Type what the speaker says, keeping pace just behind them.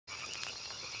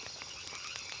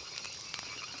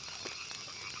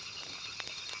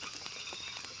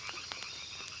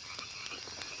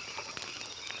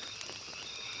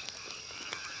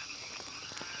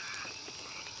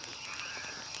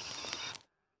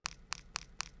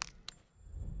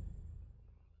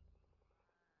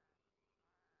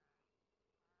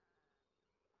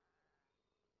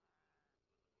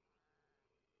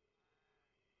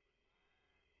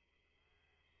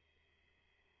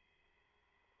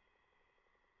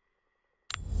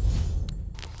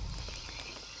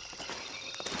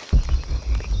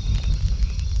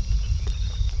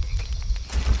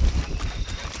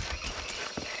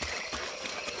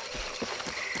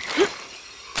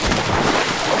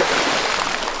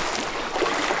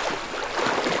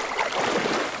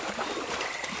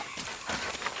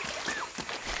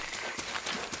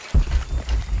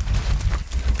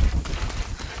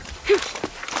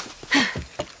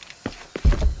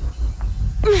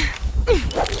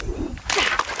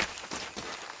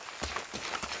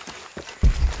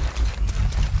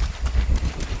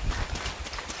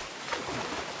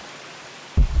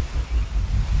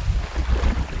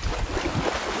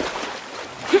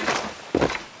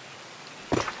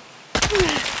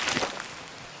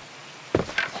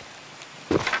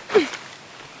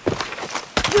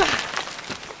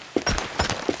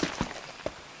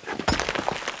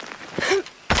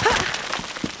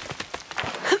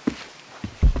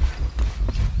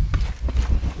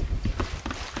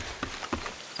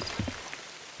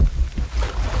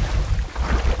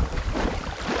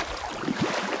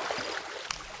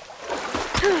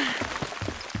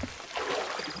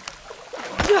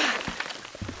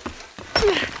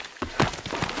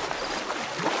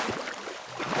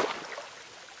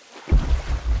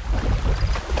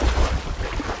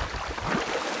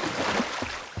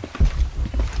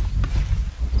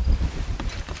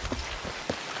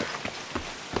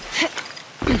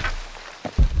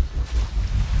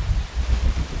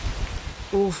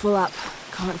All full up.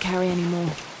 Can't carry any more.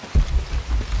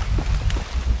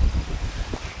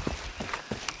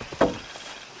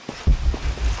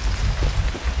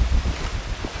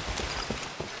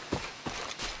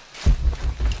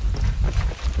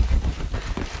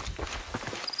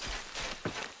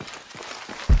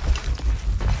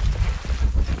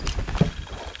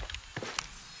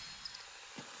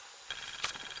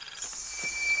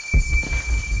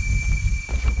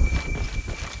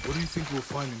 What do you think we'll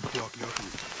find in Abbi?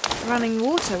 Running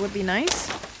water would be nice.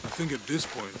 I think at this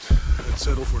point, I'd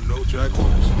settle for no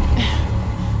jaguars.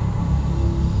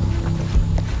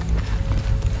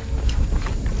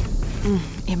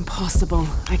 Impossible.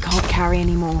 I can't carry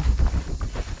any more.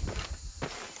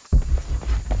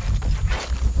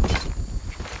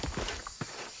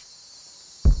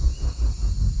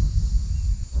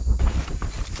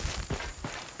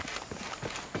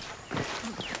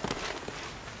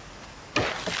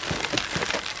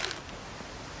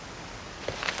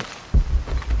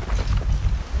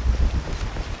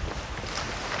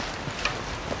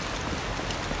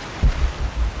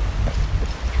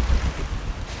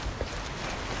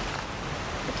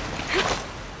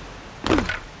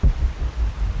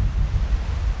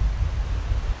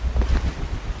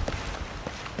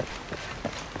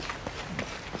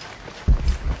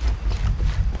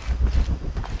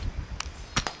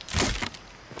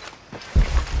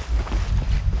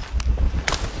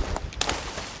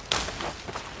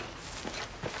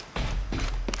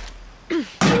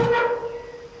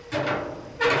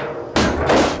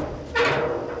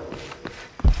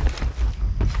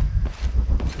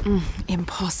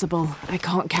 Impossible. I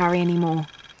can't carry any more.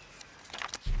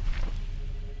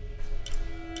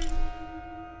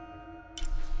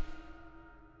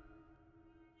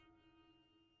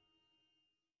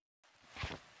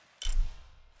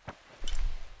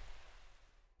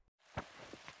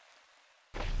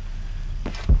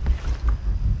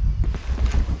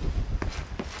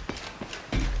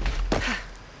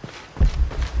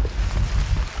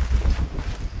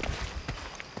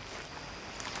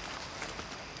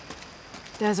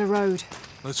 There's a road.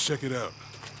 Let's check it out.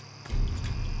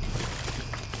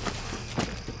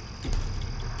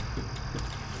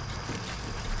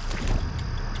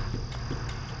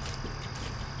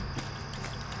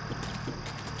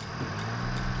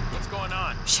 What's going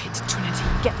on? Shit, Trinity,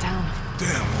 get down.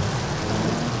 Damn.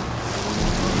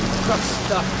 Truck's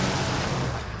stuck.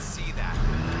 I can see that.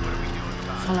 What are we doing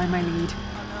about it? Follow my lead.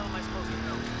 How the hell am I supposed to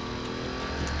know?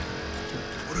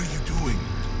 What are you doing?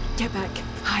 Get back.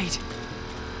 Hide.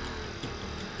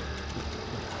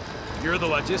 You're the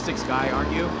logistics guy,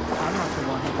 aren't you? I'm not the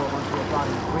one who drove onto a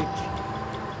bottom bridge.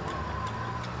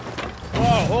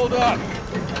 Whoa, hold up!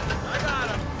 I got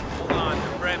him! Hold on,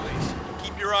 they're friendlies.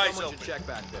 Keep your eyes open. Check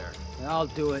back there. I'll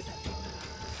do it.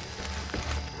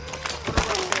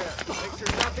 Make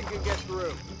sure nothing can get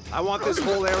through. I want this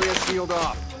whole area sealed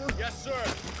off. Yes, sir!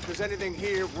 If there's anything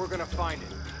here, we're gonna find it.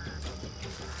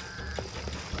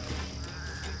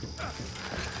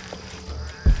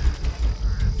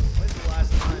 When's the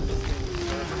last time this thing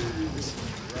was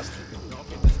rusted? Don't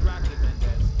get distracted,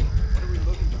 Mendez. What are we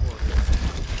looking for?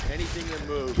 Anything that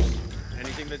moves.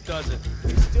 Anything that doesn't.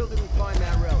 We still didn't find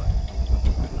that relic.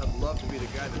 I'd love to be the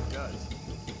guy that does.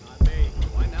 Not me.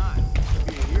 Why not?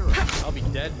 Be a hero. I'll be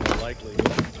dead more likely.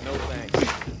 No thanks.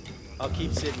 I'll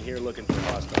keep sitting here looking for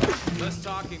hostiles. Less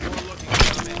talking, more looking. Get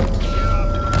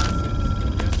off the premises.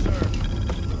 Yes, sir.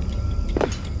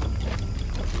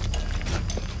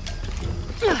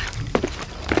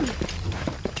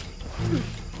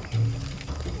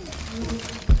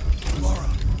 Lara,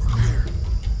 we're clear.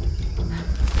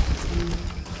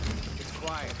 It's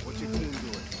quiet. What's your team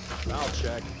doing? I'll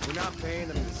check. We're not paying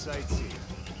them to sightsee.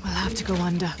 We'll have to go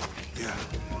under. Yeah.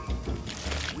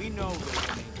 We know there's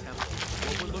a main temple.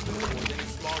 What we're looking for is any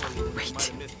smaller rooms we might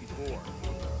have missed before.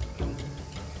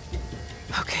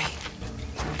 Okay.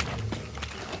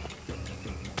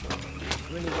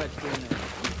 Really wet doing there.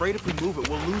 I'm afraid if we move it,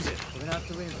 we'll lose it. We're gonna have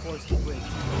to reinforce the bridge.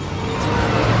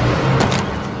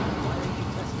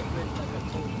 Test the bridge like I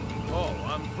told you. Oh,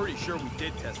 I'm pretty sure we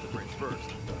did test the bridge first.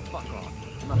 Fuck off.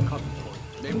 I'm not coming for it.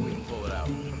 Maybe we can pull it out.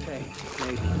 Okay,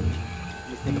 maybe. What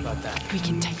do you think about that? We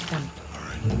can take them. All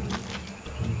right.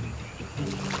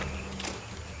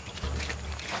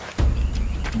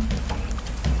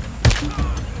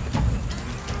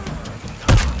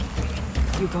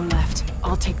 You go left. I'll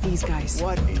I'll take these guys.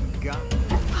 What in God?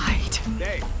 Hide.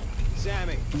 Dave,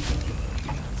 Sammy.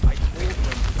 I told them to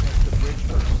test the bridge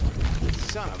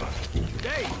first. Son of a...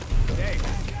 Dave! Dave!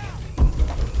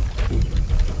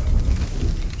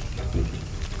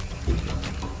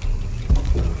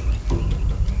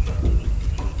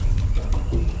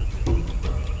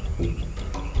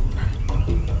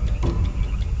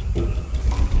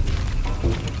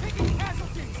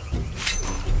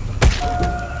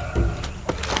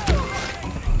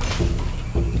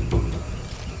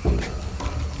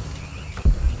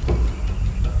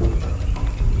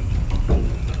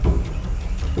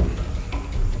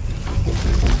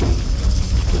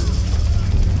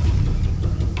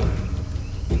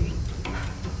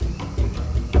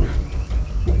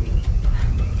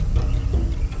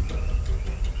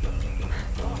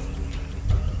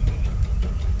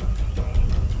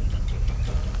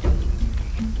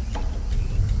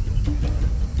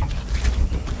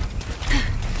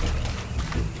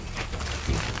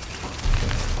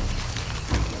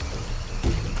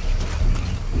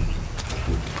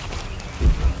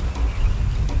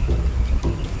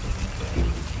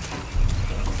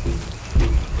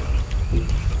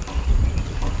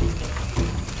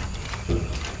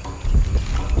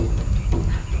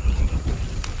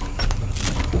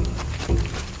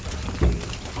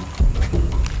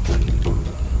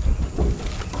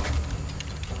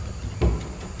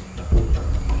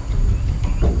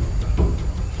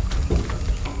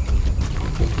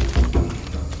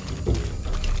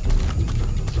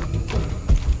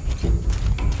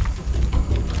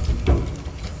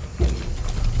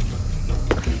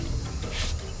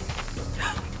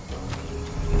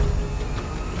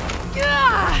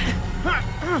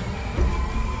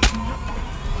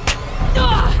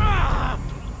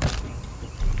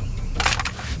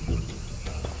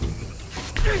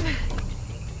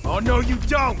 Oh, no, you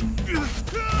don't!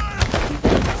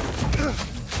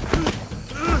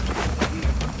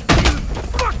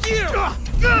 Fuck you!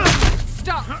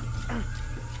 Stop!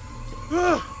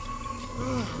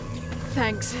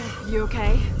 Thanks. You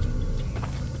okay?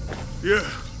 Yeah.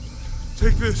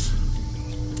 Take this.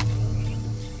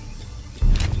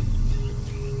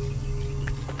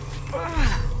 I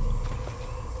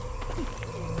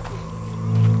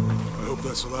hope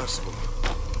that's the last of them.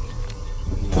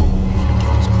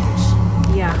 That was close.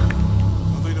 Yeah.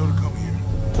 How'd they know to come here?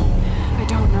 I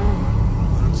don't know.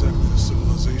 Not exactly the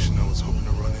civilization I was hoping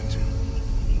to run into.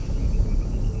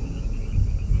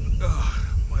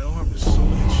 My arm is so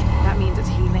itchy. That means it's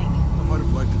healing. I might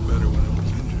have liked it better when I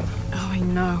was injured. Oh, I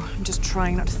know. I'm just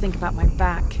trying not to think about my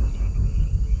back.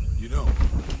 You know,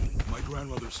 my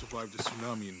grandmother survived a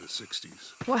tsunami in the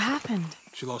 60s. What happened?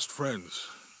 She lost friends.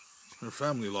 Her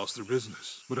family lost their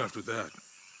business. But after that,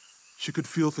 she could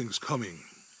feel things coming.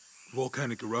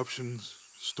 Volcanic eruptions,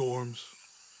 storms,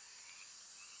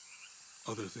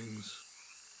 other things.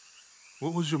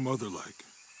 What was your mother like?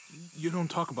 You don't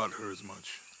talk about her as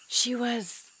much. She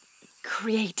was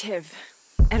creative,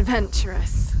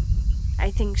 adventurous.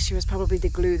 I think she was probably the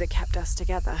glue that kept us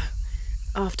together.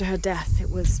 After her death, it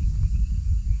was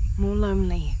more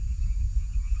lonely.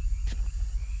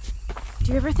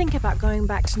 Do you ever think about going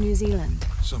back to New Zealand?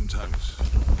 Sometimes.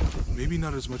 Maybe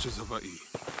not as much as Hawaii.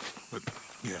 But,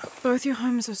 yeah. Both your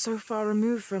homes are so far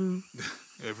removed from...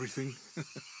 Everything?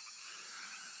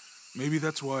 Maybe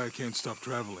that's why I can't stop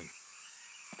traveling.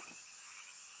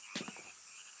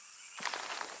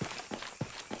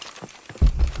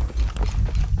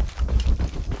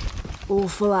 All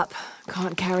full up.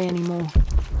 Can't carry any more.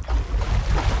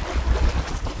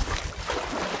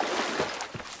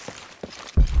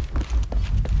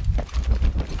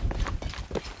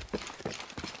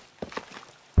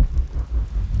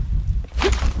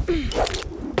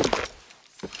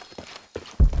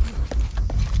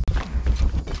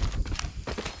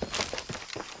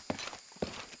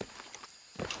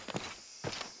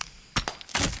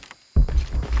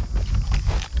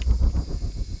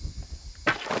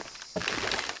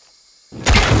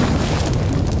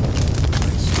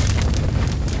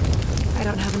 I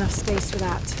don't have enough space for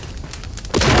that.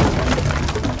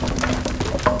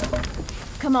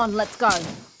 Come on, let's go.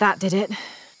 That did it.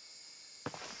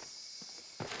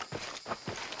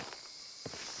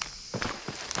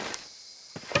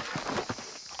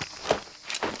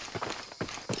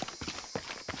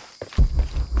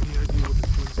 Any idea what the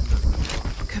twins in that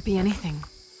are? Could be anything.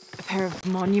 A pair of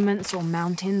monuments or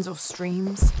mountains or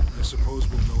streams. I suppose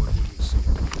we'll know it when we see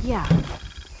it. Yeah.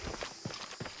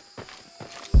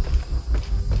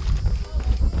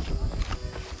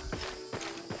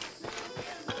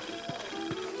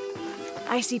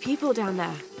 I see people down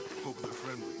there. Hope they're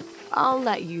friendly. I'll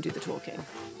let you do the talking.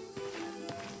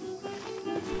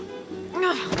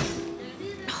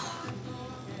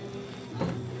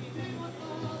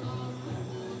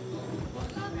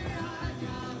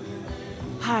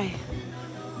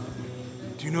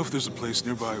 you know if there's a place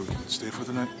nearby we can stay for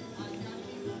the night?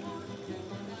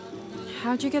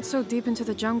 How'd you get so deep into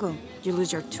the jungle? You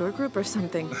lose your tour group or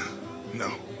something?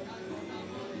 No.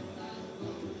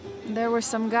 There were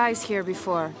some guys here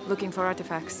before, looking for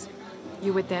artifacts.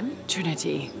 You with them?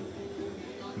 Trinity.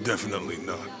 Definitely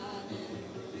not.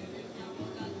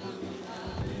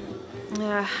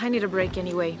 I need a break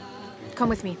anyway. Come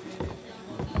with me.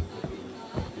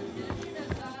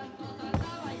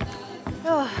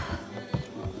 Oh,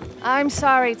 I'm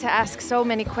sorry to ask so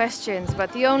many questions,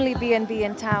 but the only B&B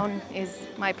in town is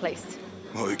my place.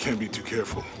 Well, you can't be too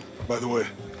careful. By the way,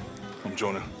 I'm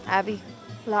Jonah. Abby,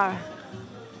 Lara.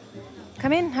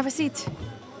 Come in, have a seat.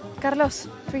 Carlos,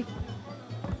 free.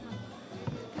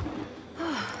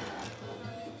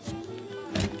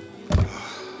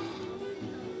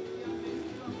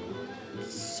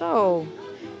 So,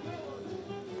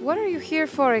 what are you here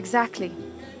for exactly?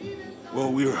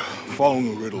 Well, we were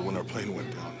following a riddle when our plane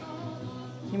went down.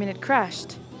 You mean it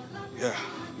crashed? Yeah.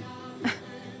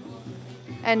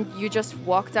 And you just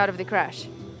walked out of the crash?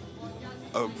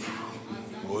 Well,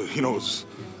 you know, it was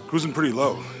cruising pretty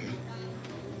low.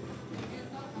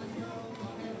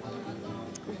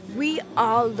 We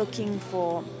are looking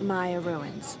for Maya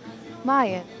ruins.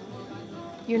 Maya?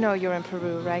 You know you're in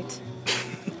Peru, right?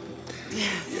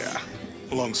 Yeah.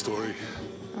 Long story.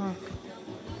 Oh.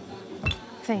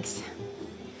 Thanks.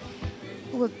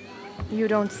 Well, you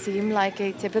don't seem like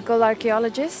a typical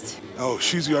archaeologist. Oh,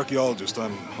 she's the archaeologist.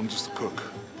 I'm just a cook.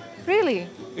 Really?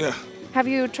 Yeah. Have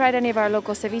you tried any of our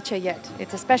local ceviche yet?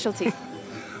 It's a specialty.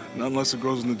 Not unless it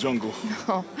grows in the jungle.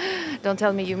 Oh, don't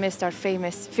tell me you missed our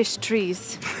famous fish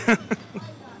trees.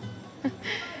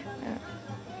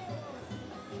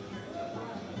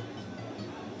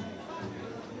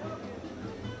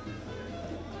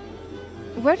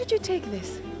 Where did you take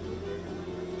this?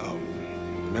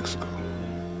 Mexico.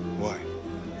 Why?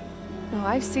 Oh,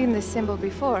 I've seen this symbol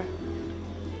before.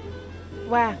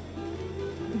 Where?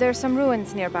 There's some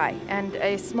ruins nearby, and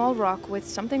a small rock with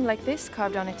something like this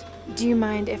carved on it. Do you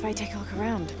mind if I take a look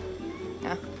around?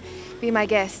 Be my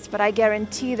guest, but I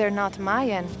guarantee they're not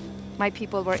Mayan. My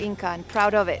people were Inca and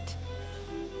proud of it.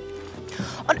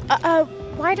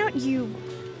 Why don't you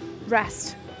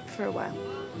rest for a while?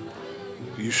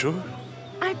 Are you sure?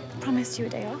 I promised you a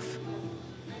day off.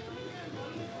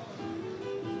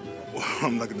 Well,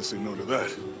 I'm not gonna say no to that.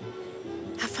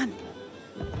 Have fun.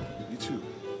 You too.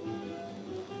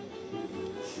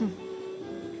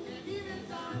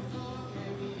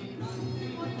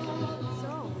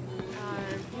 So,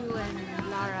 are you and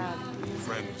Lara...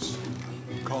 Friends.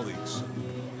 Colleagues.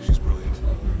 She's brilliant.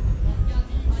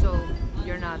 So,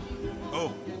 you're not...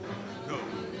 Oh, no.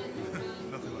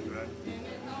 Nothing like that.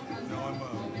 No, I'm,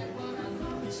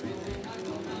 pretty sick.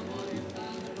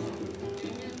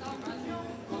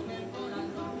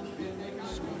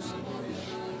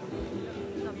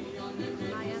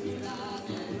 My ancestors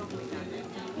long way back.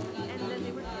 And then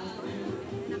they were killed.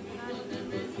 And after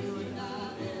that,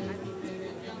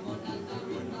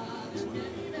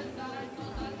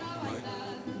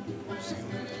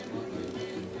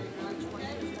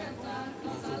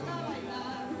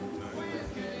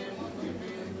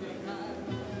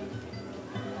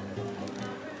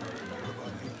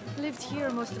 lived here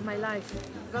most of my life.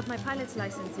 Got my pilot's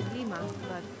license in Lima,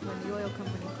 but when the oil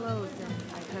company closed and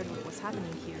I heard what was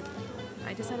happening here,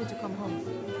 I decided to come home.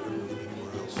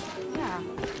 Yeah.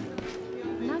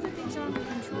 Now that things are under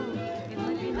control, it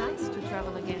might be nice to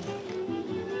travel again.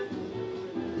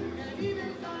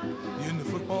 You into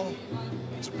football?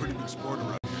 It's a pretty big sport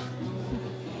around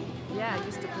here. Yeah, I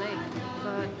used to play,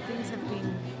 but things have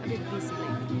been a bit busy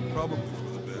lately. Probably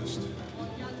for the best.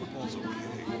 Football's okay.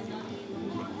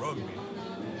 But rugby,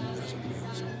 there's a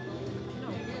real sport. No,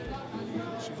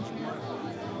 Change your mind.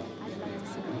 I'd like to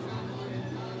see it.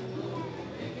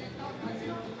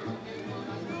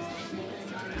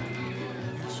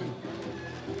 You too.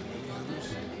 Any others?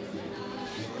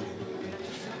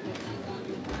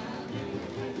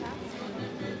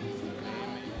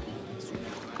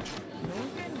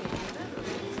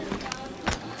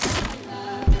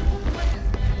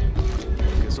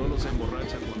 Que solo se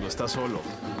emborracha cuando está solo.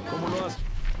 ¿Cómo lo hace?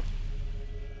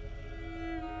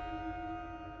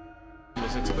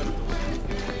 Los expertos.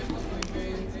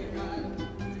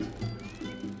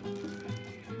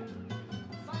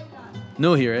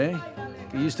 New here, eh?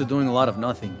 Get used to doing a lot of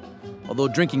nothing. Although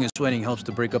drinking and sweating helps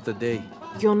to break up the day.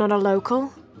 You're not a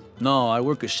local? No, I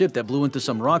work a ship that blew into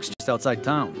some rocks just outside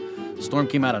town. Storm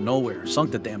came out of nowhere,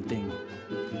 sunk the damn thing.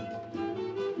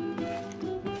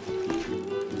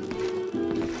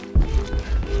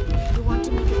 You want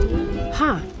to make it new?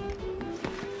 Huh.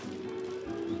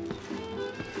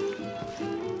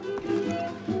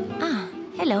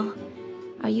 Hello.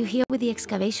 Are you here with the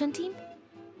excavation team?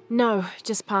 No,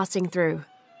 just passing through.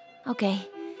 Okay.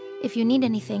 If you need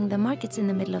anything, the market's in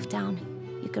the middle of town.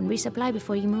 You can resupply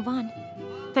before you move on.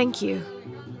 Thank you.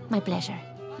 My pleasure.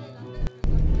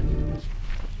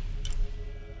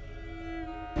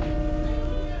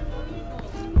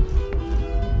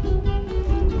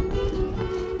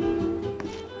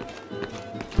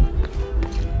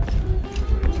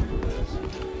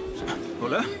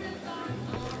 Hola?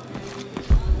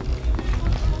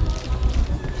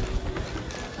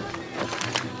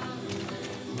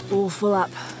 All full up.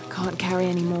 Can't carry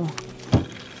any more.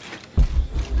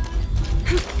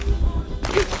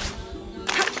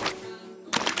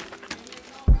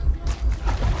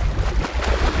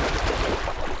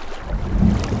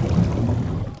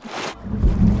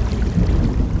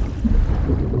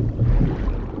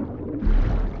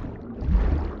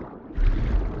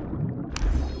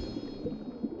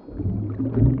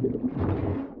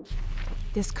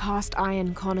 This cast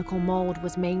iron conical mold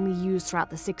was mainly used throughout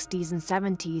the 60s and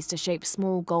 70s to shape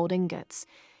small gold ingots.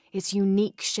 Its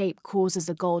unique shape causes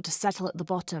the gold to settle at the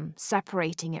bottom,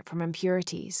 separating it from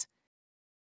impurities.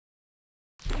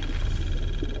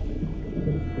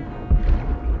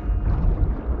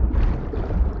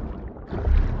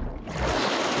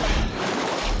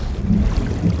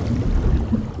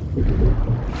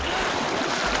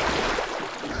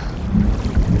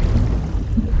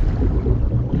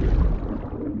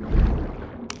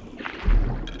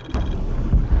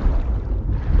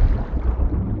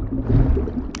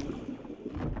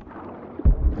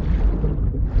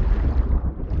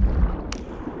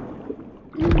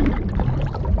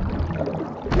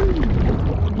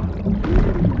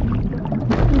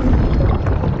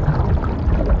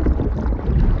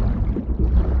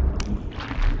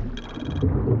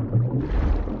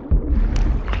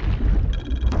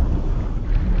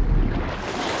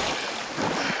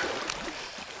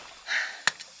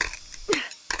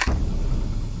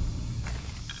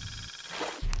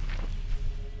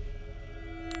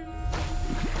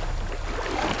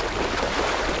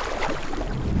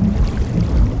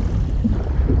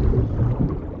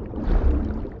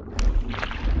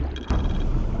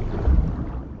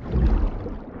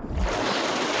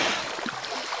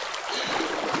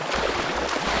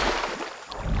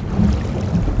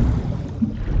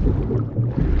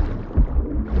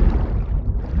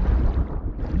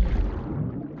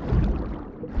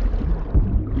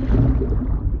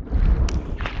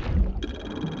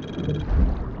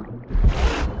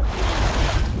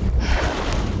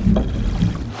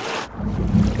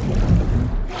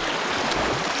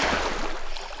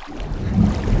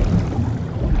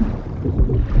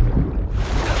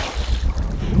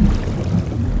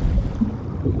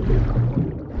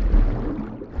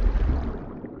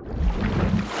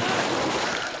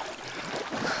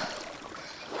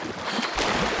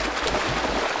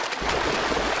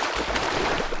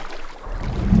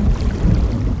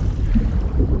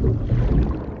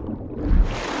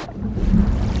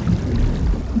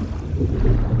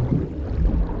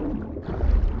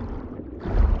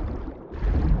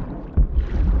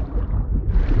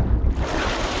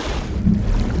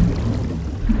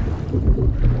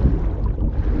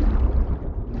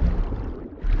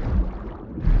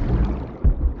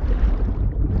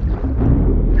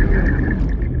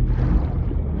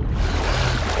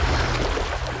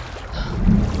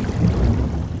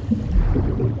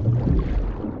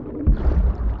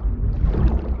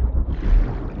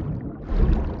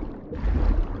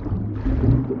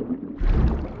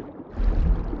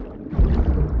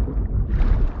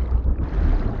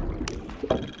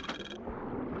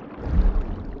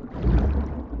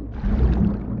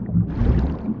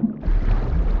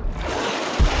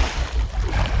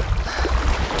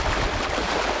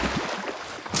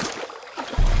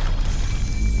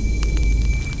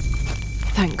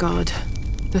 Thank God.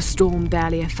 The storm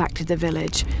barely affected the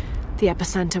village. The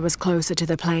epicenter was closer to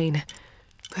the plain.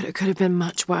 But it could have been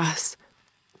much worse.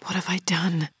 What have I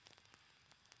done?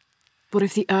 What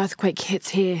if the earthquake hits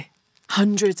here?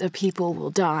 Hundreds of people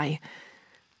will die.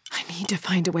 I need to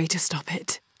find a way to stop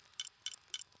it.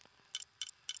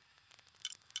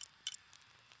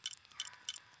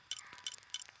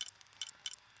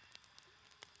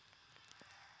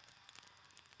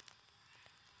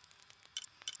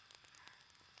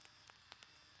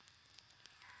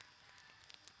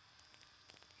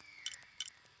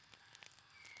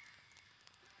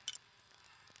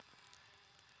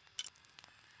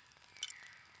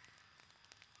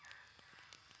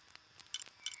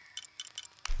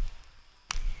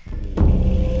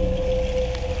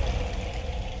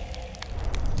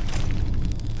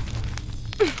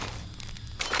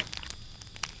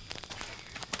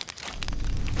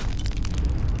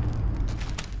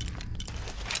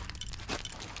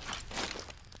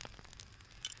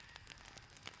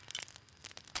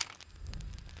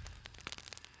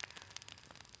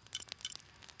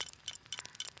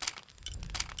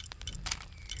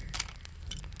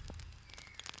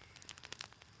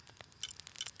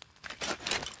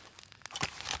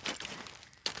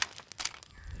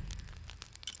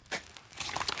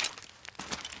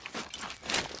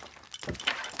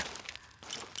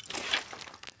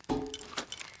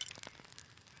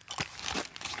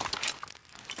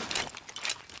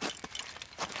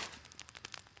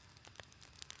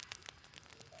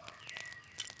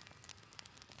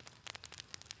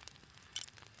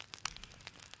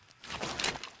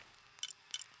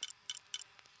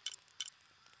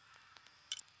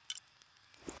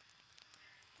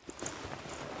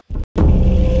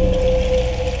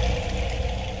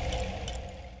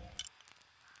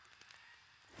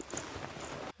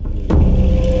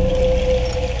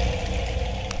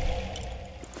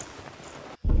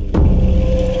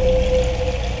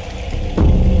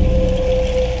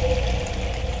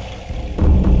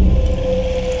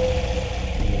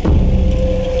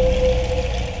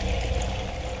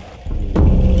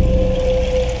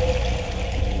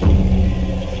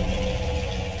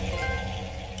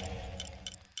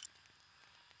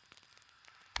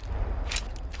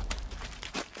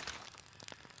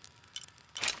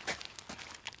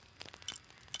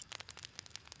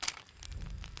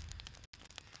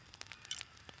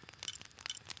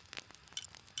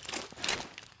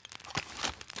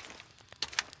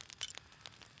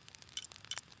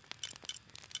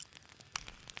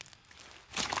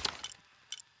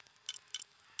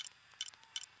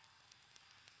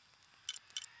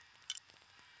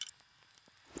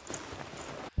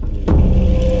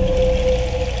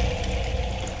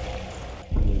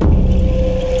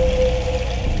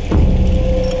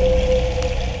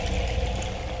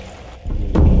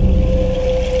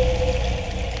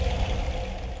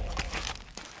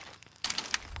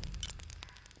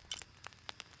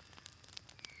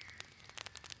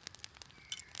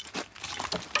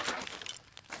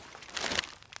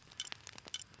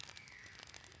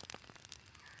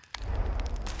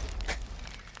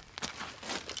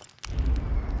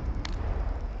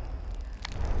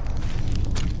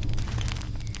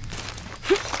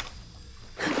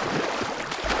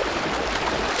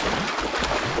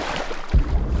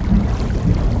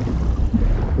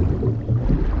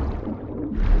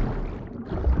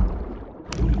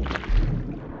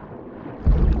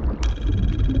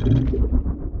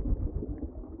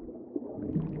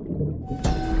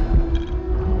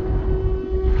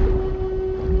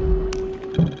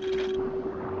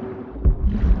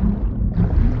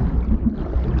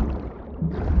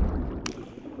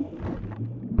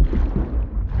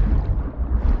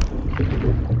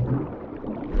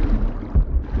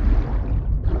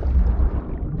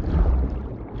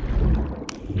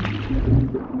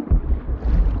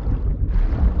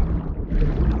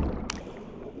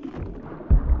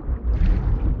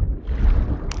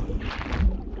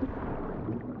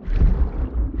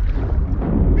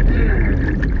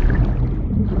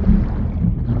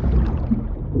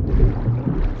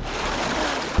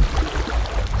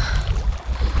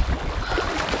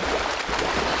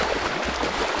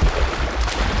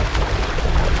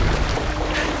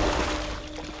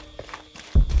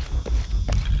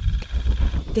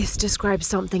 This describes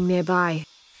something nearby.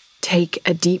 Take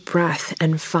a deep breath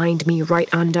and find me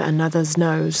right under another's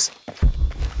nose.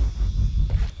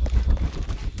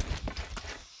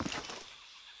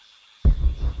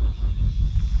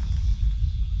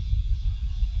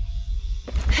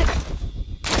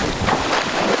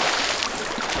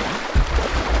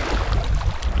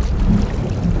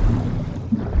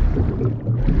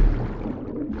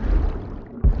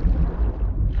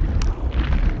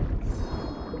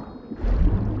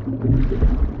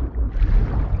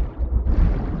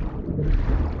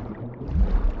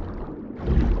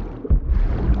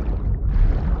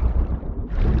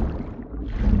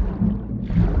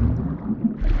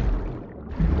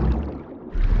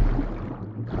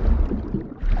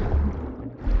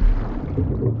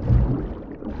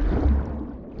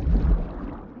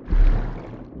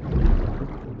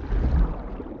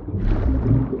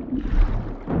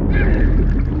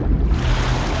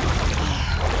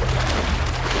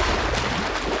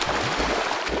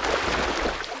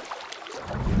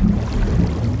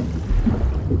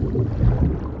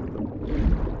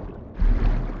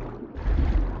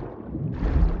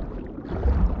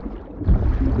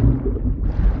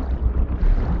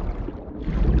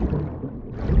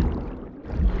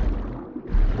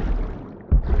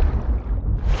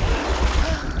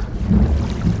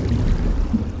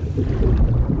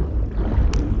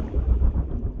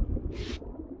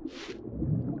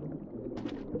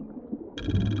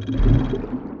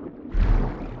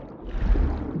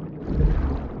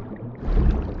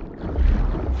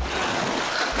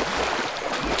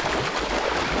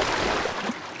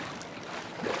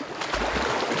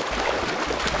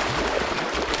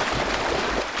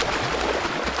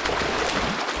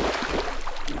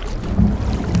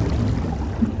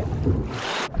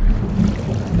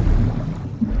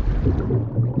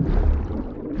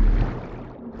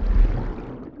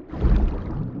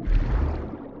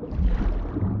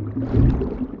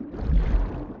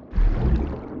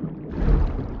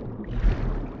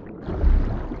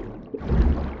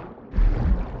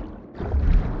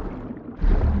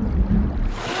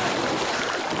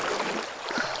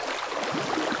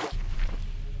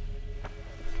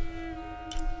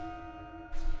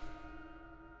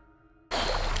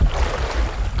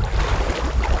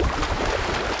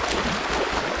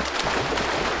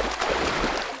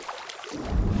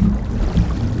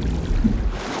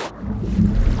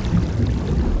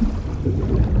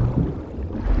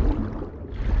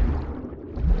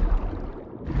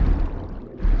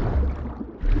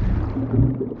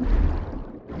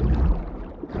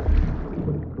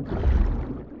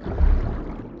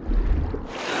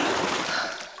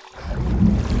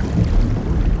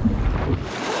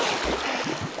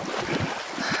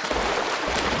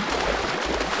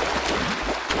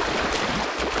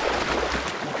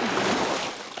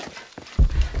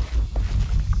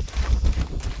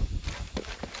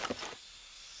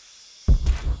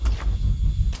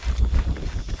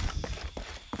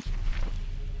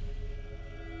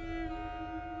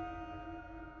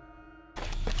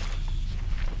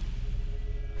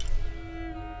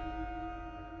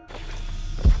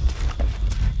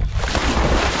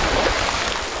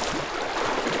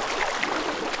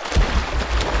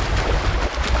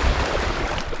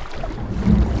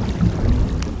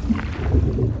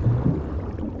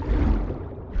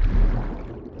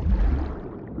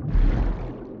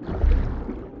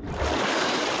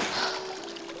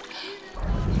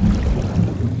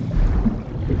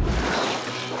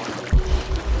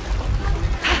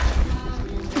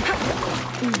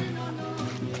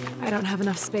 I don't have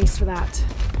enough space for that.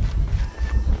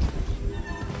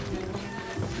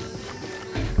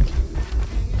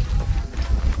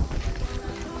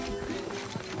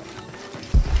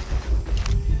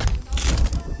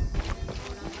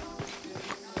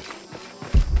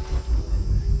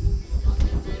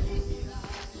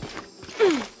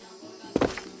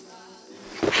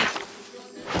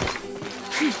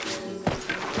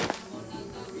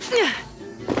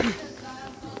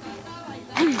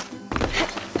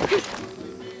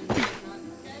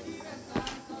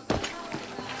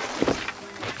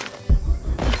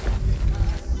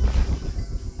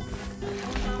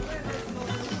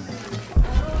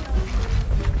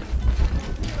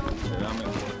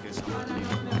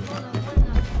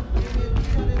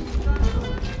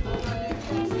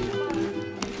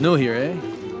 New here, eh?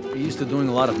 You're used to doing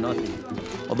a lot of nothing.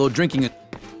 Although drinking it...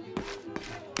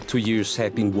 2 years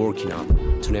have been working up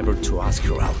to never to ask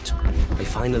her out. I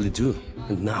finally do.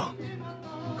 And now,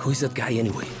 who is that guy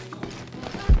anyway?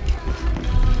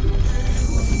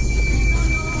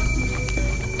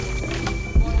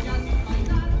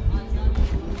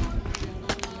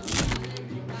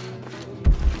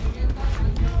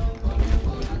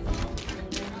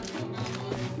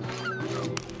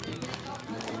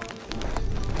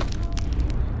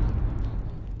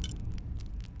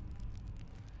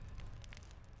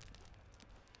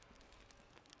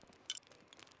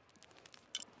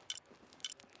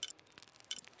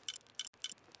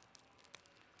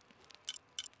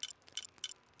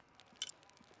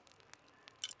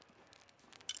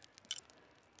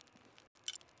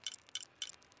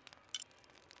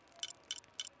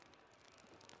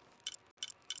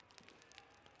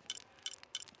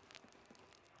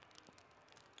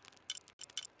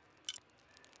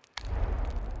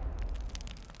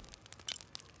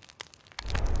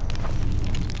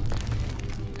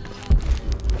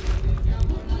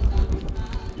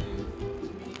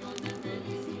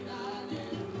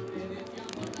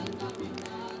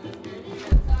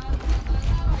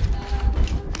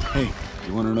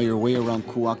 around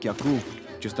Kuakyaku.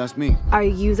 Just ask me. Are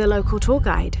you the local tour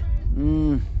guide?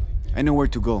 I know where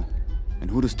to go, and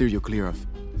who to steer you clear of.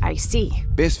 I see.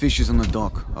 Best fish is on the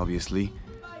dock, obviously.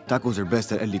 Tacos are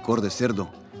best at El Licor de Cerdo,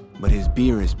 but his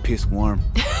beer is piss warm.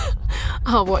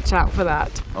 I'll watch out for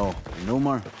that. Oh, and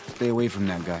Omar, stay away from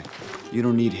that guy. You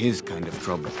don't need his kind of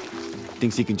trouble.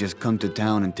 Thinks he can just come to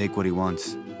town and take what he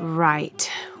wants. Right.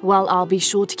 Well, I'll be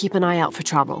sure to keep an eye out for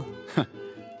trouble.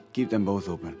 Keep them both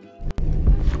open.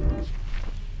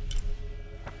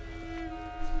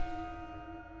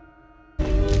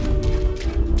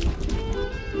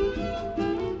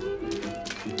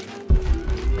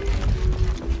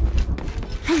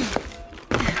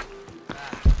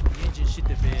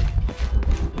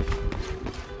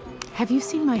 Have you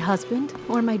seen my husband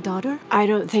or my daughter? I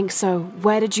don't think so.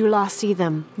 Where did you last see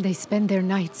them? They spend their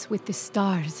nights with the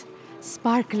stars,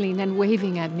 sparkling and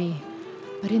waving at me.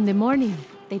 But in the morning,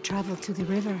 they travel to the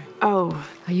river. Oh.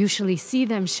 I usually see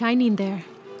them shining there.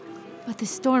 But the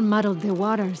storm muddled the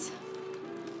waters.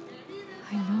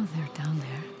 I know they're down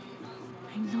there.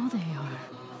 I know they are.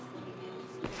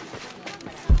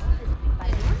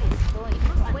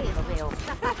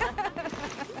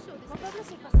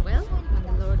 Well, when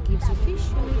the Lord gives you fish,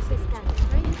 you pescar.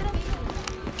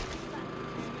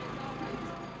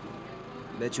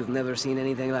 Bet you've never seen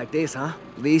anything like this, huh?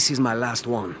 This is my last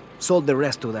one. Sold the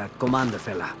rest to that commander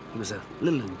fella. He was a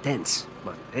little intense,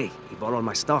 but hey, he bought all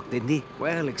my stock, didn't he?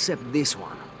 Well, except this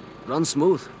one. Runs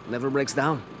smooth, never breaks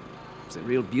down. It's a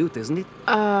real beaut, isn't it?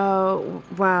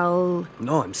 Well...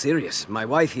 No, I'm serious. My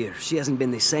wife here, she hasn't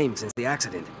been the same since the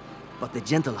accident. But the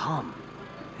gentle hum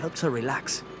helps her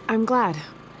relax. I'm glad.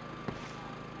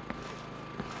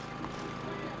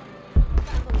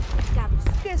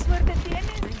 ¿Qué suerte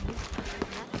tienes?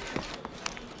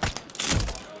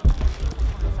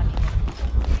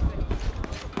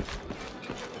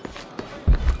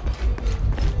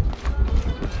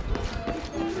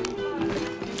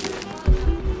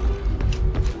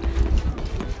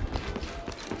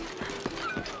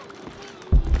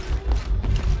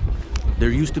 There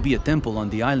used to be a temple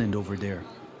on the island over there,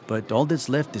 but all that's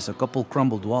left is a couple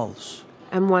crumbled walls.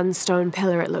 And one stone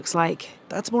pillar, it looks like.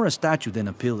 That's more a statue than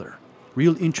a pillar.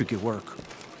 Real intricate work.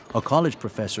 A college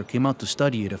professor came out to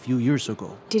study it a few years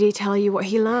ago. Did he tell you what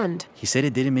he learned? He said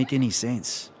it didn't make any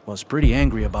sense. Was pretty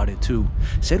angry about it too.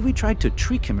 Said we tried to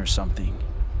trick him or something.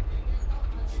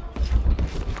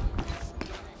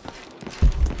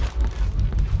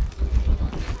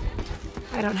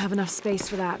 I don't have enough space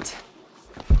for that.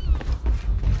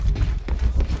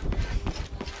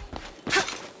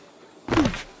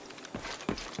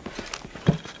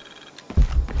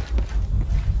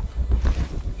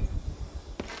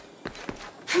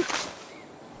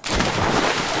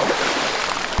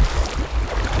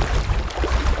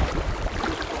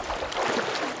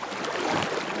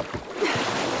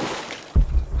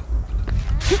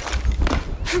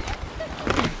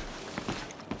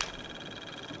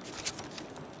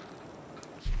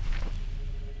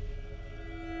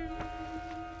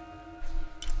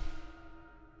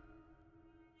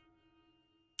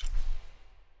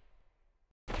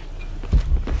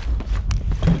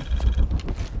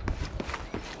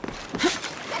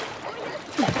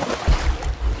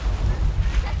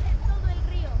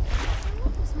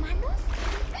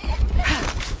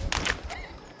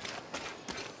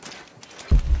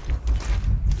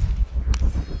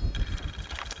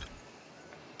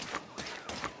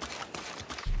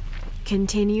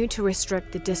 Continue to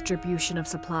restrict the distribution of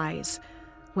supplies.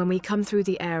 When we come through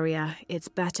the area, it's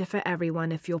better for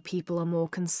everyone if your people are more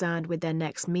concerned with their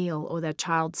next meal or their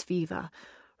child's fever,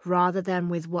 rather than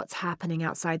with what's happening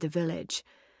outside the village.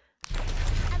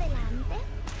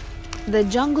 The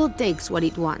jungle takes what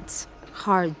it wants.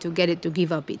 Hard to get it to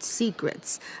give up its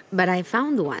secrets, but I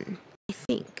found one, I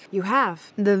think. You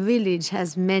have? The village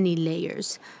has many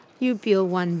layers. You peel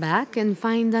one back and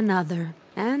find another.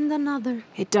 And another.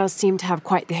 It does seem to have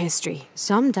quite the history.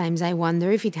 Sometimes I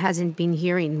wonder if it hasn't been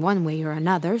here in one way or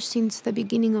another since the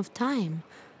beginning of time.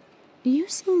 You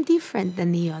seem different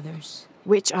than the others.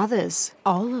 Which others?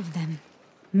 All of them.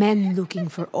 Men looking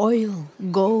for oil,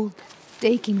 gold,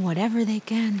 taking whatever they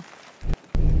can.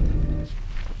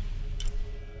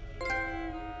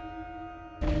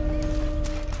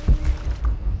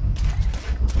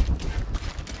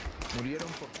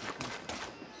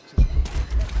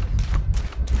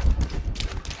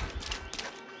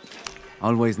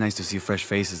 Always nice to see fresh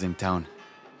faces in town.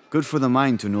 Good for the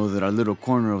mind to know that our little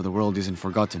corner of the world isn't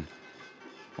forgotten.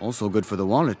 Also good for the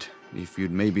wallet, if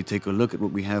you'd maybe take a look at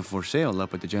what we have for sale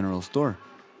up at the general store.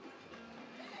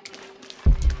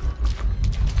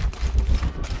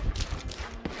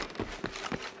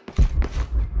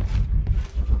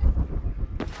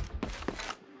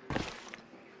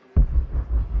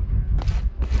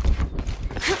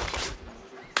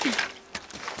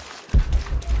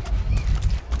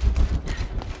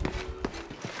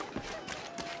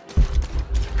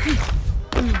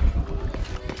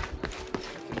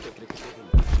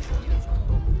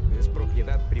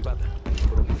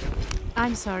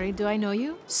 I'm sorry, do I know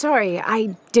you? Sorry,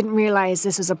 I didn't realize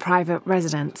this was a private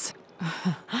residence.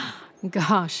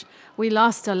 Gosh, we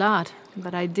lost a lot,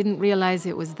 but I didn't realize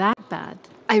it was that bad.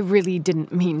 I really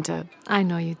didn't mean to. I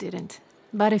know you didn't.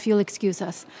 But if you'll excuse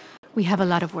us, we have a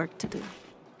lot of work to do.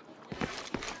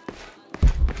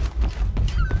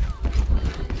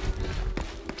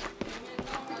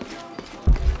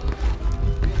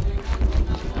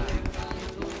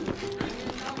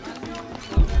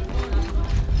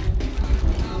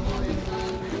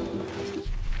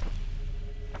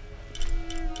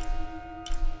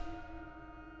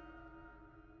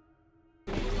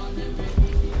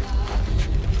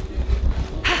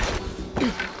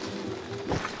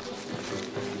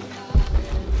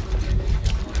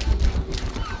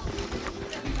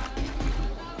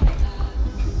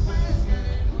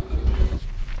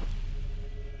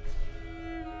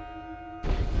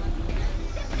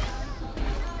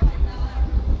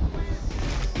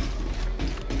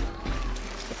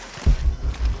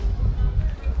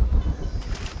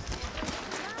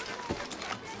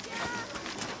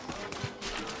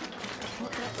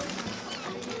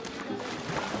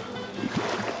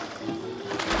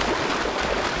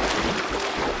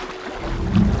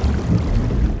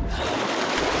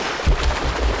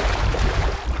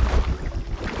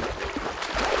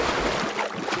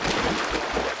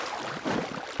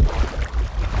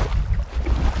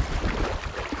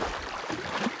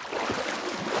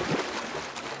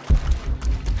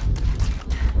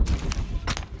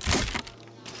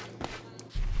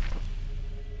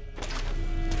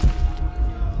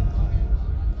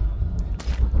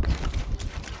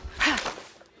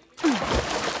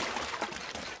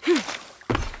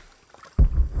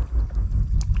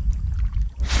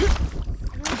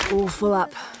 All full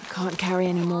up. Can't carry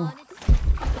any more.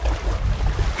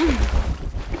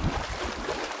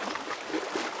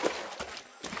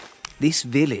 This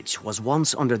village was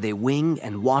once under the wing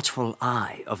and watchful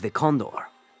eye of the condor,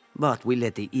 but we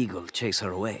let the eagle chase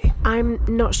her away. I'm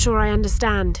not sure I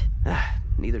understand.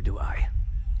 Neither do I.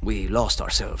 We lost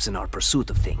ourselves in our pursuit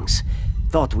of things.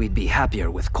 Thought we'd be happier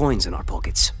with coins in our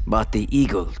pockets, but the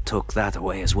eagle took that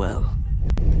away as well.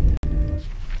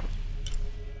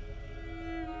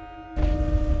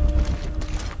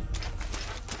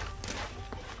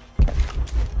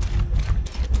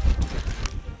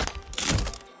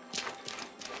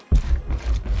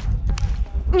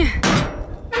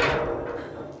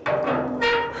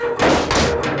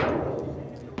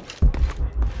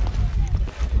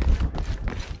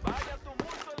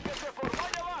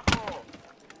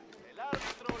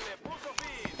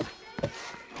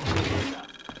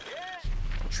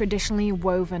 Traditionally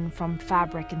woven from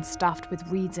fabric and stuffed with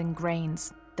reeds and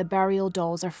grains, the burial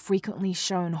dolls are frequently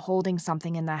shown holding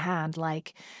something in their hand,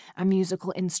 like a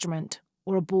musical instrument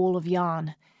or a ball of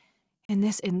yarn. In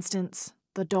this instance,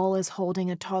 the doll is holding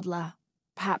a toddler,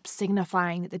 perhaps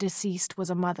signifying that the deceased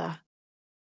was a mother.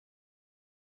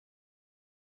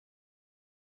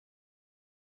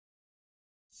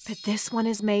 But this one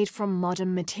is made from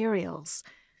modern materials.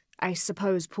 I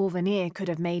suppose Porvenir could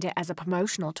have made it as a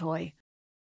promotional toy.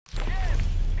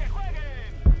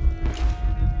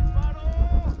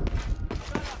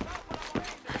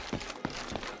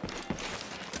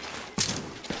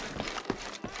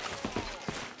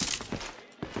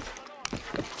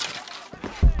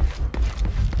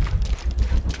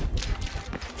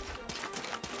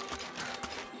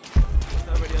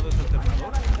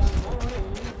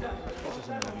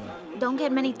 Don't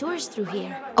get many tourists through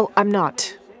here. Oh, I'm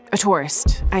not a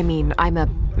tourist. I mean, I'm a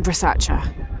researcher.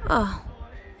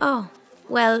 Oh,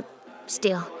 well,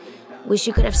 still. Wish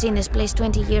you could have seen this place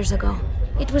 20 years ago.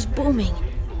 It was booming,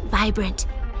 vibrant,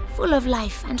 full of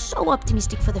life, and so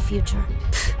optimistic for the future.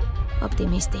 Pfft,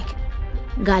 optimistic.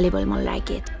 Gullible more like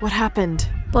it. What happened?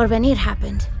 Porvenir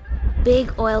happened.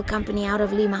 Big oil company out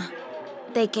of Lima.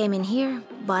 They came in here,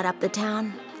 bought up the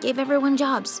town, gave everyone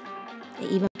jobs. They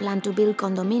even planned to build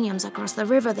condominiums across the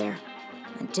river there,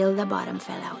 until the bottom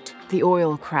fell out. The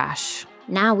oil crash.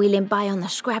 Now we limp by on the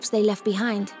scraps they left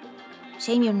behind.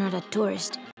 Shame you're not a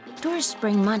tourist. Tourists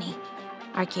bring money.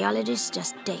 Archaeologists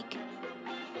just take.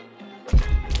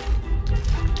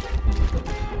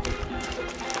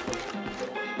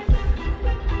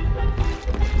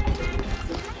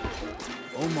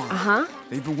 Omar.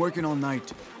 They've been working all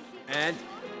night. And?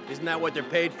 Isn't that what they're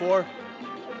paid for?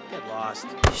 Get lost.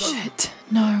 Shit,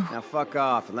 no. Now fuck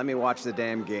off and let me watch the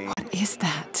damn game. What is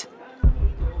that?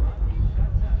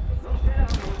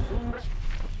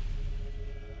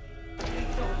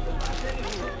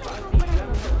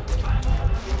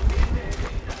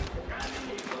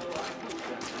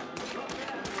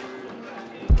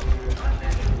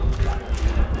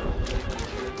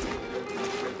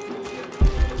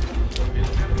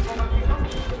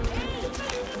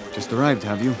 Just arrived,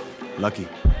 have you? Lucky.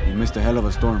 You missed a hell of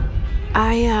a storm.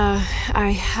 I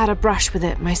had a brush with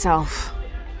it myself.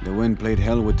 The wind played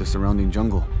hell with the surrounding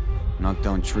jungle. Knocked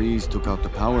down trees, took out the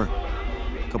power.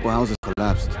 A couple houses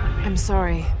collapsed. I'm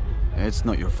sorry. It's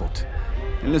not your fault.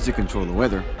 Unless you control the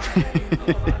weather.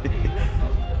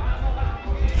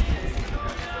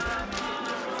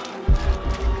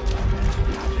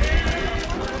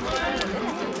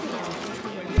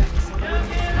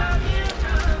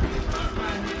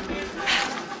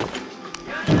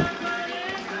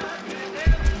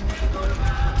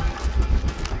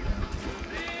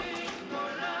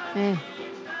 Hey,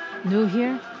 new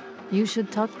here? You should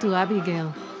talk to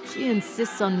Abigail. She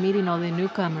insists on meeting all the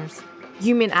newcomers.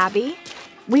 You mean Abbi?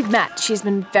 We've met. She's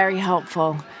been very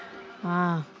helpful.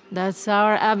 Ah, that's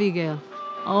our Abigail.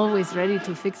 Always ready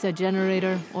to fix a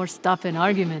generator or stop an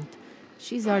argument.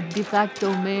 She's our de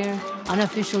facto mayor,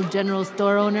 unofficial general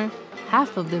store owner,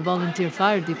 half of the volunteer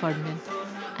fire department.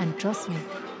 And trust me,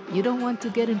 you don't want to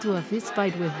get into a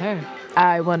fistfight with her.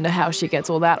 I wonder how she gets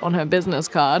all that on her business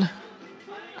card.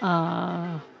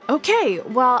 Okay,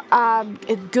 well,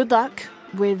 good luck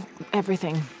with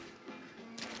everything.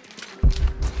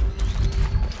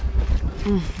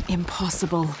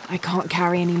 Impossible. I can't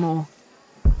carry anymore.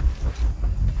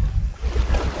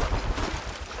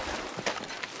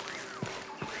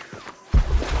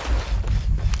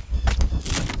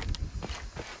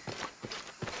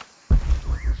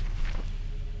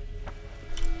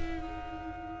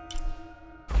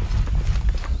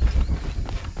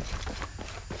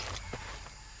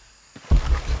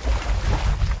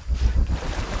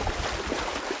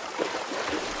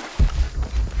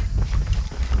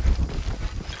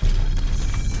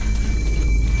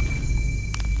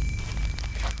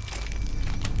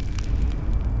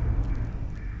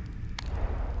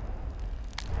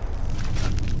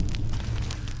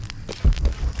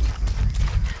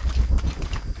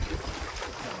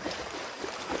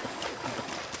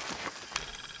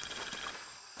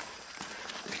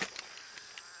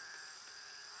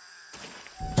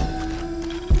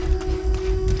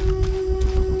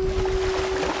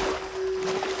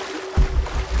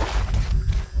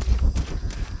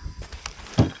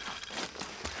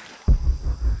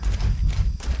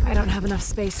 I don't have enough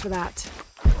space for that.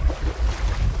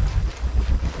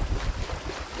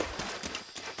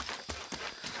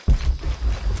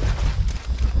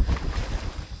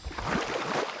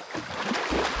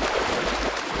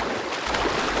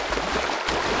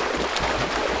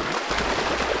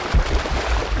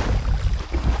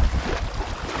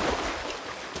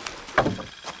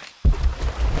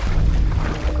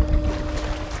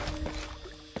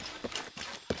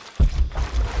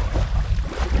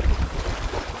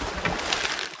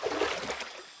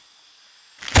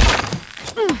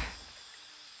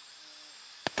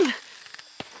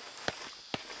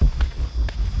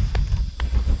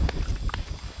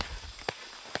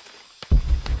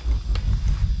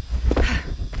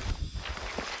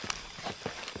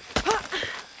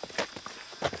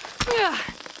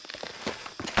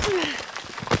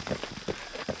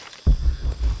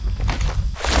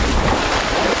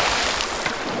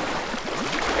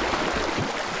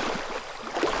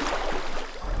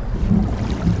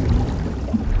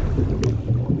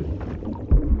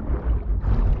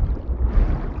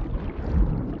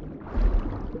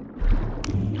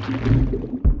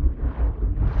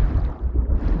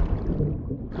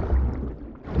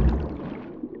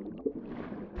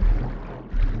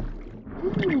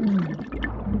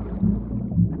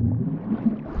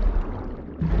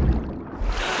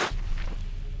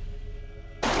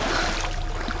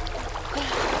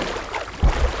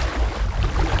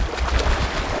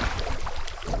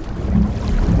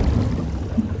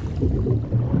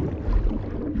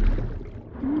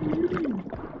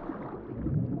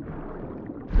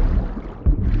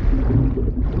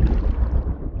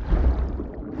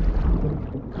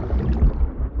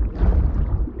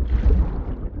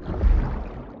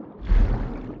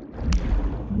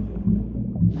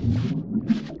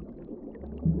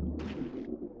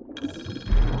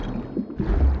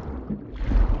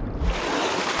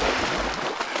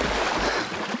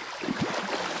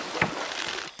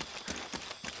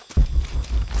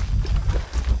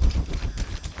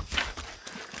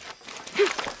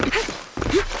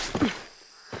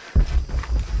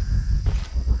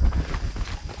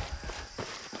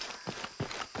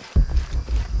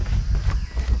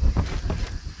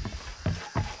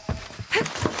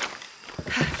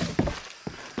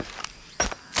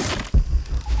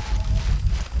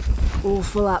 All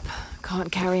full up.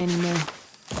 Can't carry any more.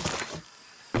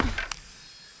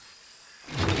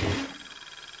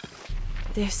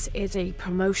 This is a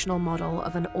promotional model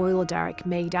of an oil derrick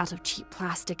made out of cheap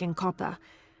plastic and copper.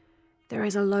 There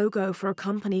is a logo for a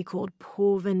company called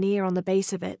Porvenir on the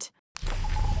base of it.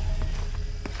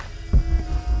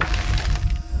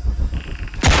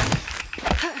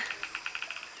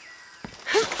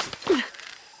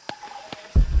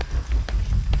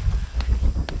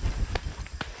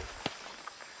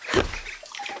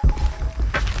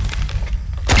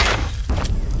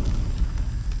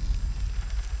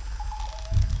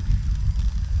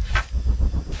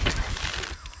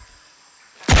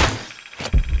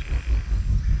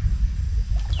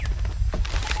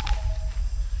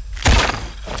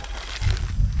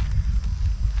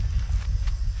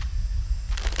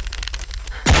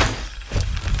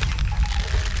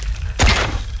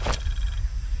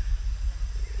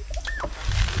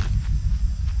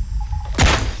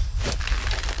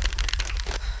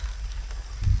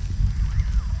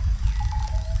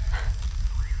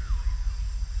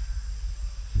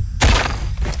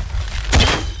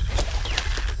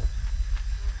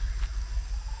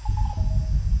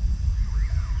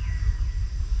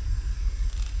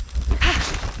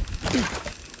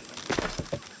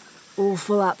 All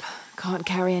full up. Can't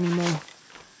carry any more.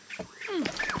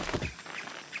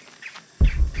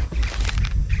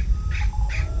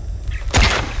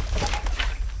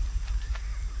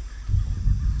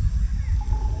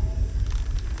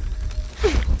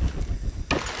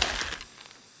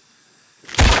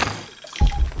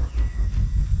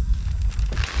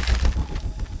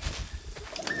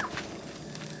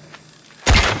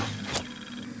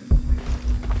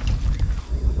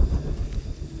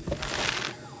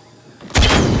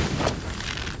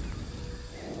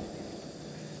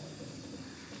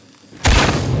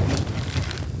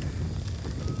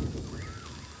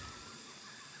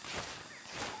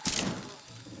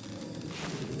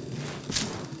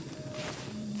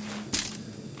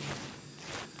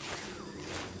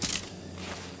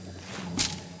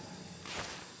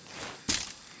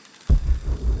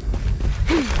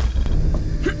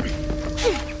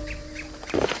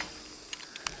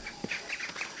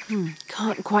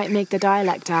 Can't quite make the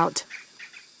dialect out.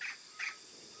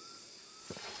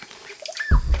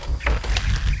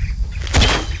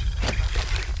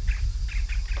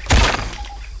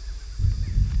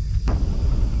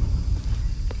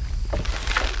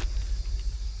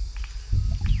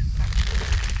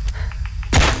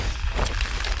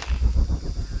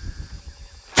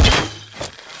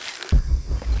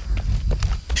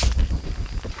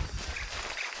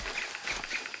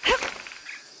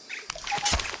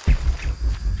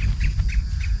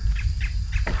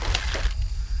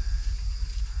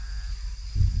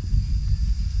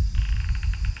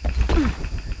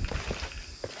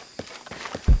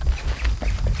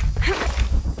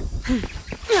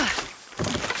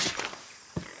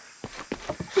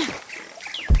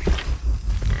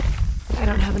 I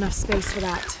don't have enough space for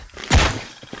that.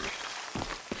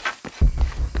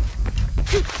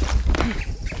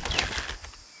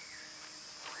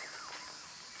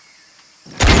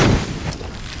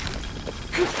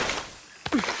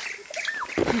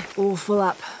 All full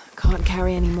up. Can't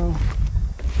carry any more.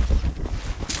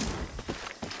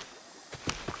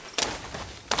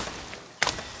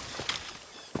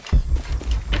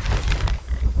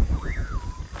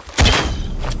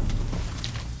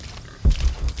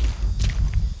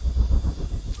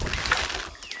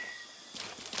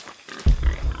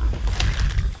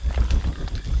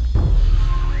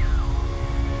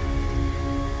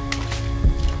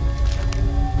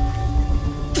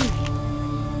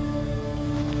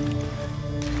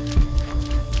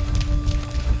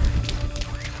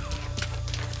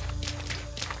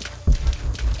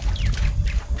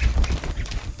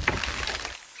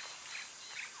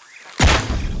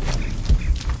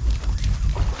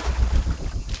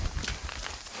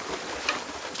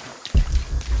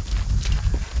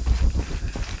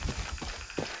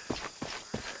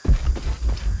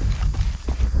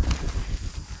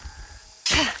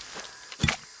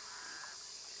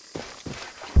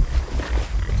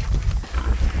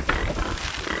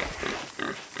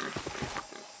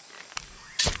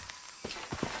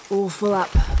 All full up.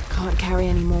 Can't carry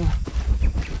any more.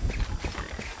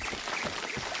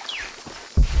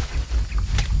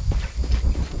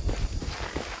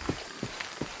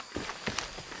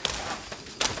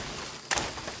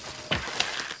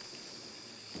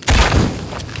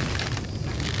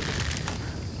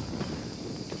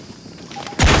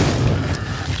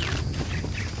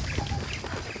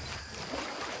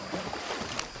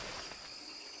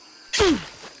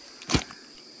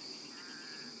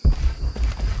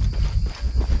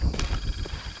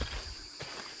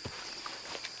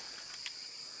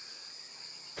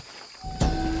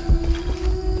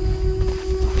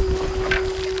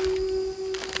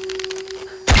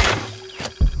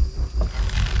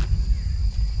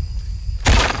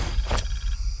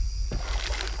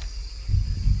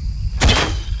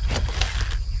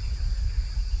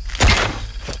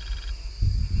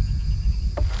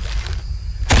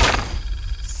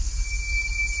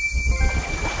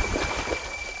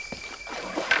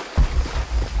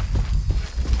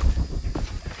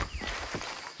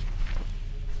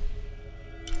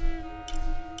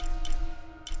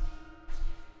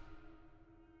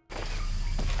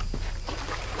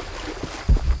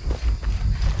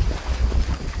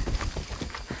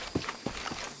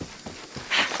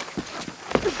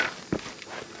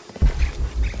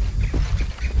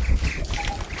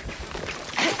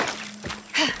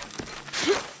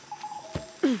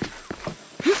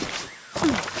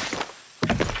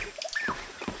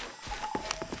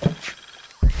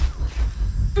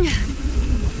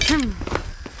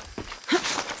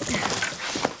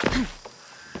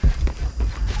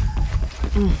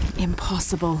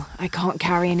 impossible. I can't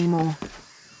carry anymore.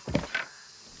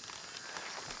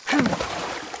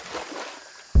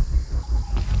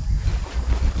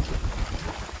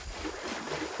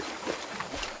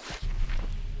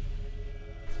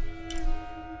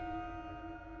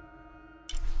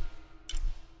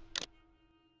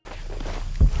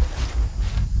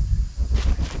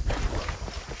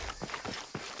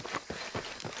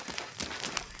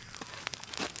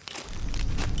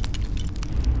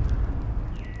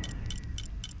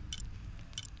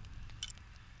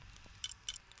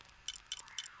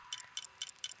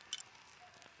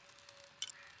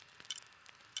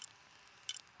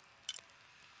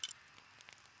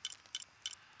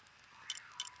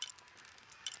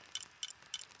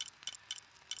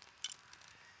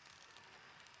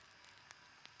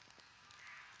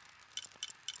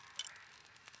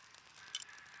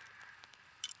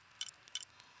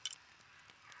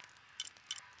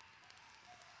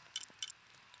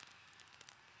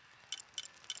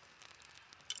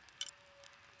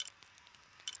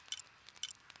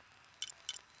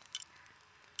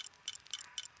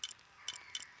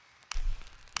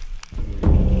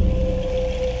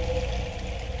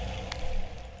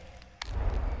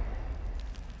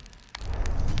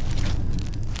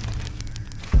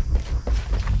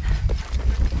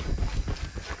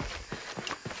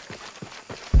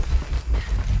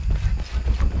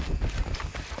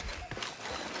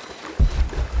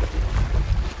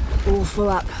 All full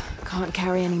up. Can't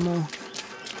carry anymore.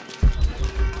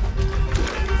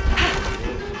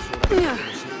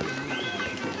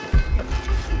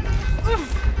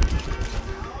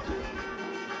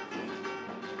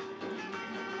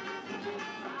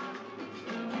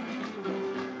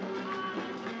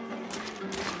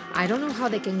 I don't know how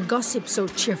they can gossip so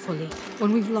cheerfully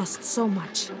when we've lost so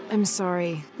much. I'm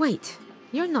sorry. Wait,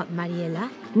 you're not Mariela?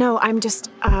 No, I'm just,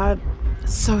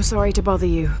 so sorry to bother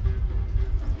you.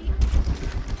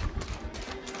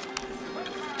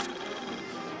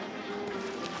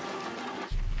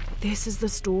 This is the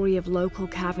story of local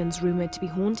caverns rumored to be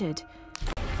haunted.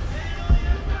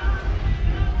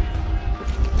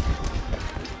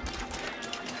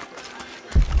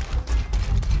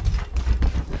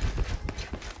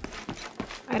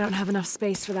 I don't have enough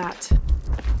space for that.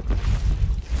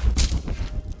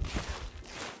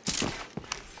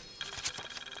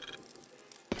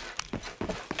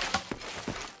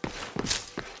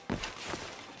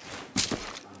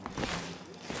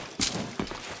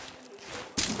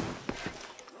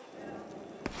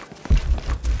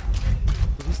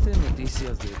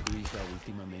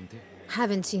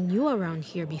 Haven't seen you around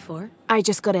here before. I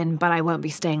just got in, but I won't be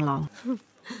staying long.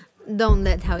 Don't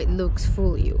let how it looks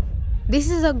fool you.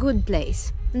 This is a good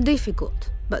place.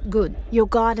 Difficult, but good. Your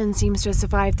garden seems to have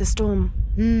survived the storm.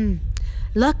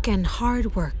 Luck and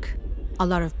hard work. A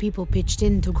lot of people pitched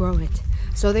in to grow it,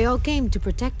 so they all came to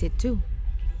protect it too.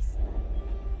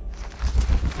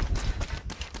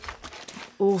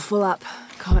 All full up.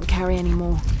 Can't carry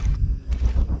anymore.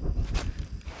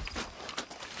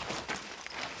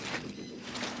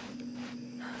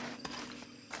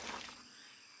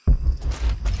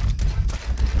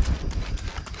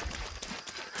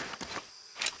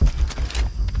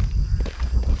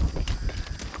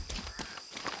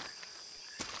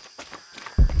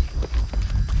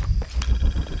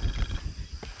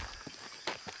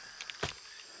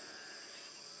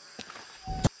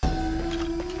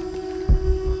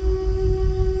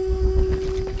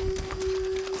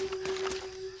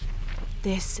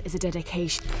 This is a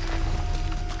dedication.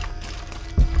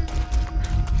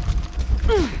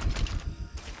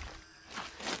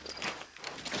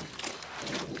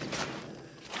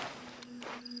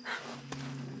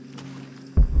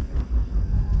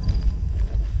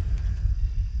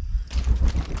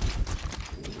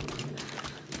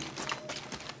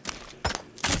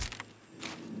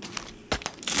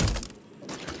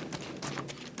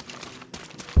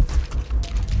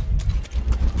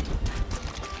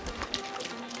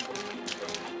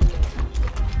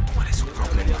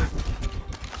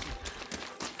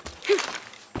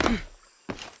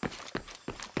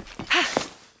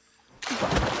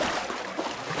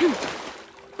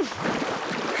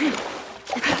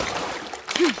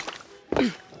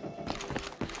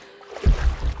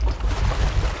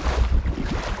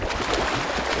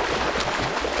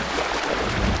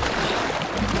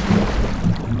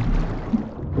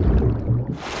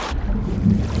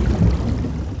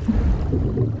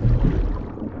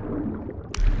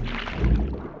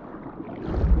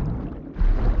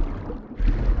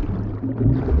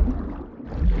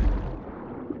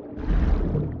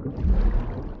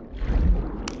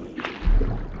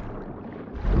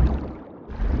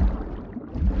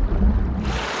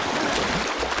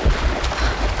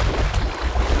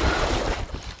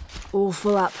 All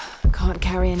full up. Can't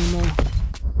carry any more.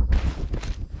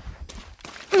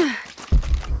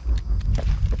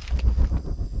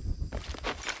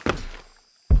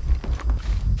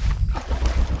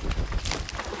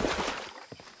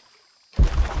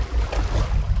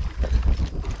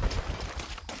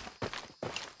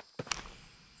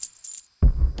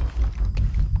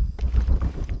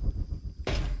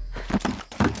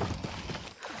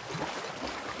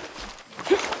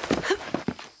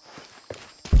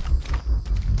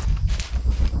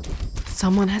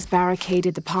 Someone has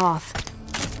barricaded the path.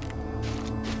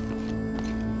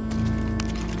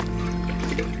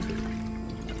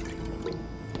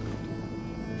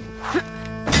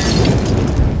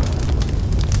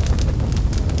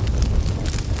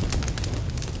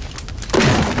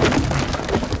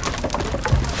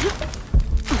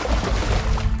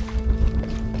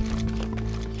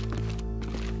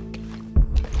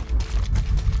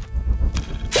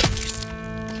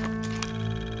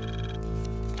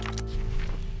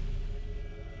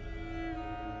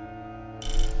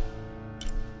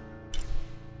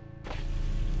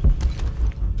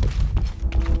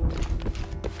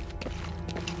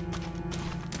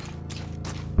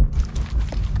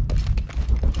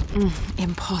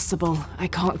 Impossible. I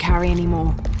can't carry any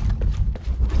more.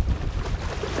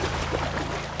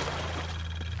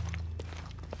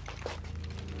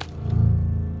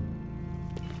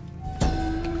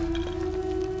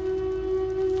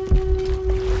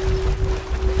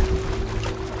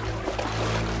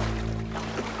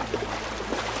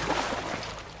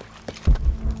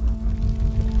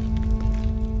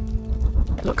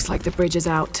 Looks like the bridge is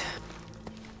out.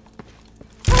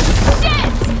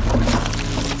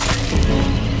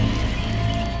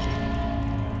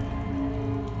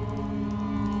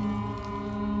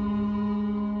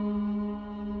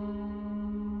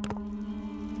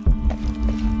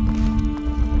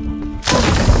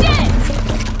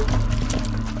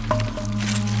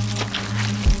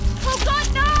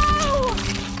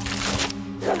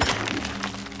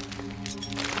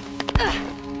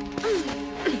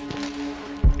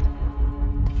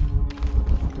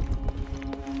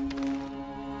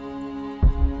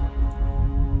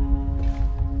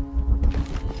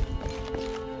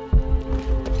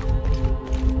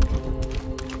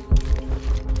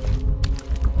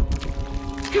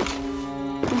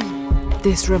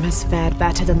 This room has fared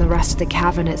better than the rest of the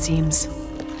cavern, it seems.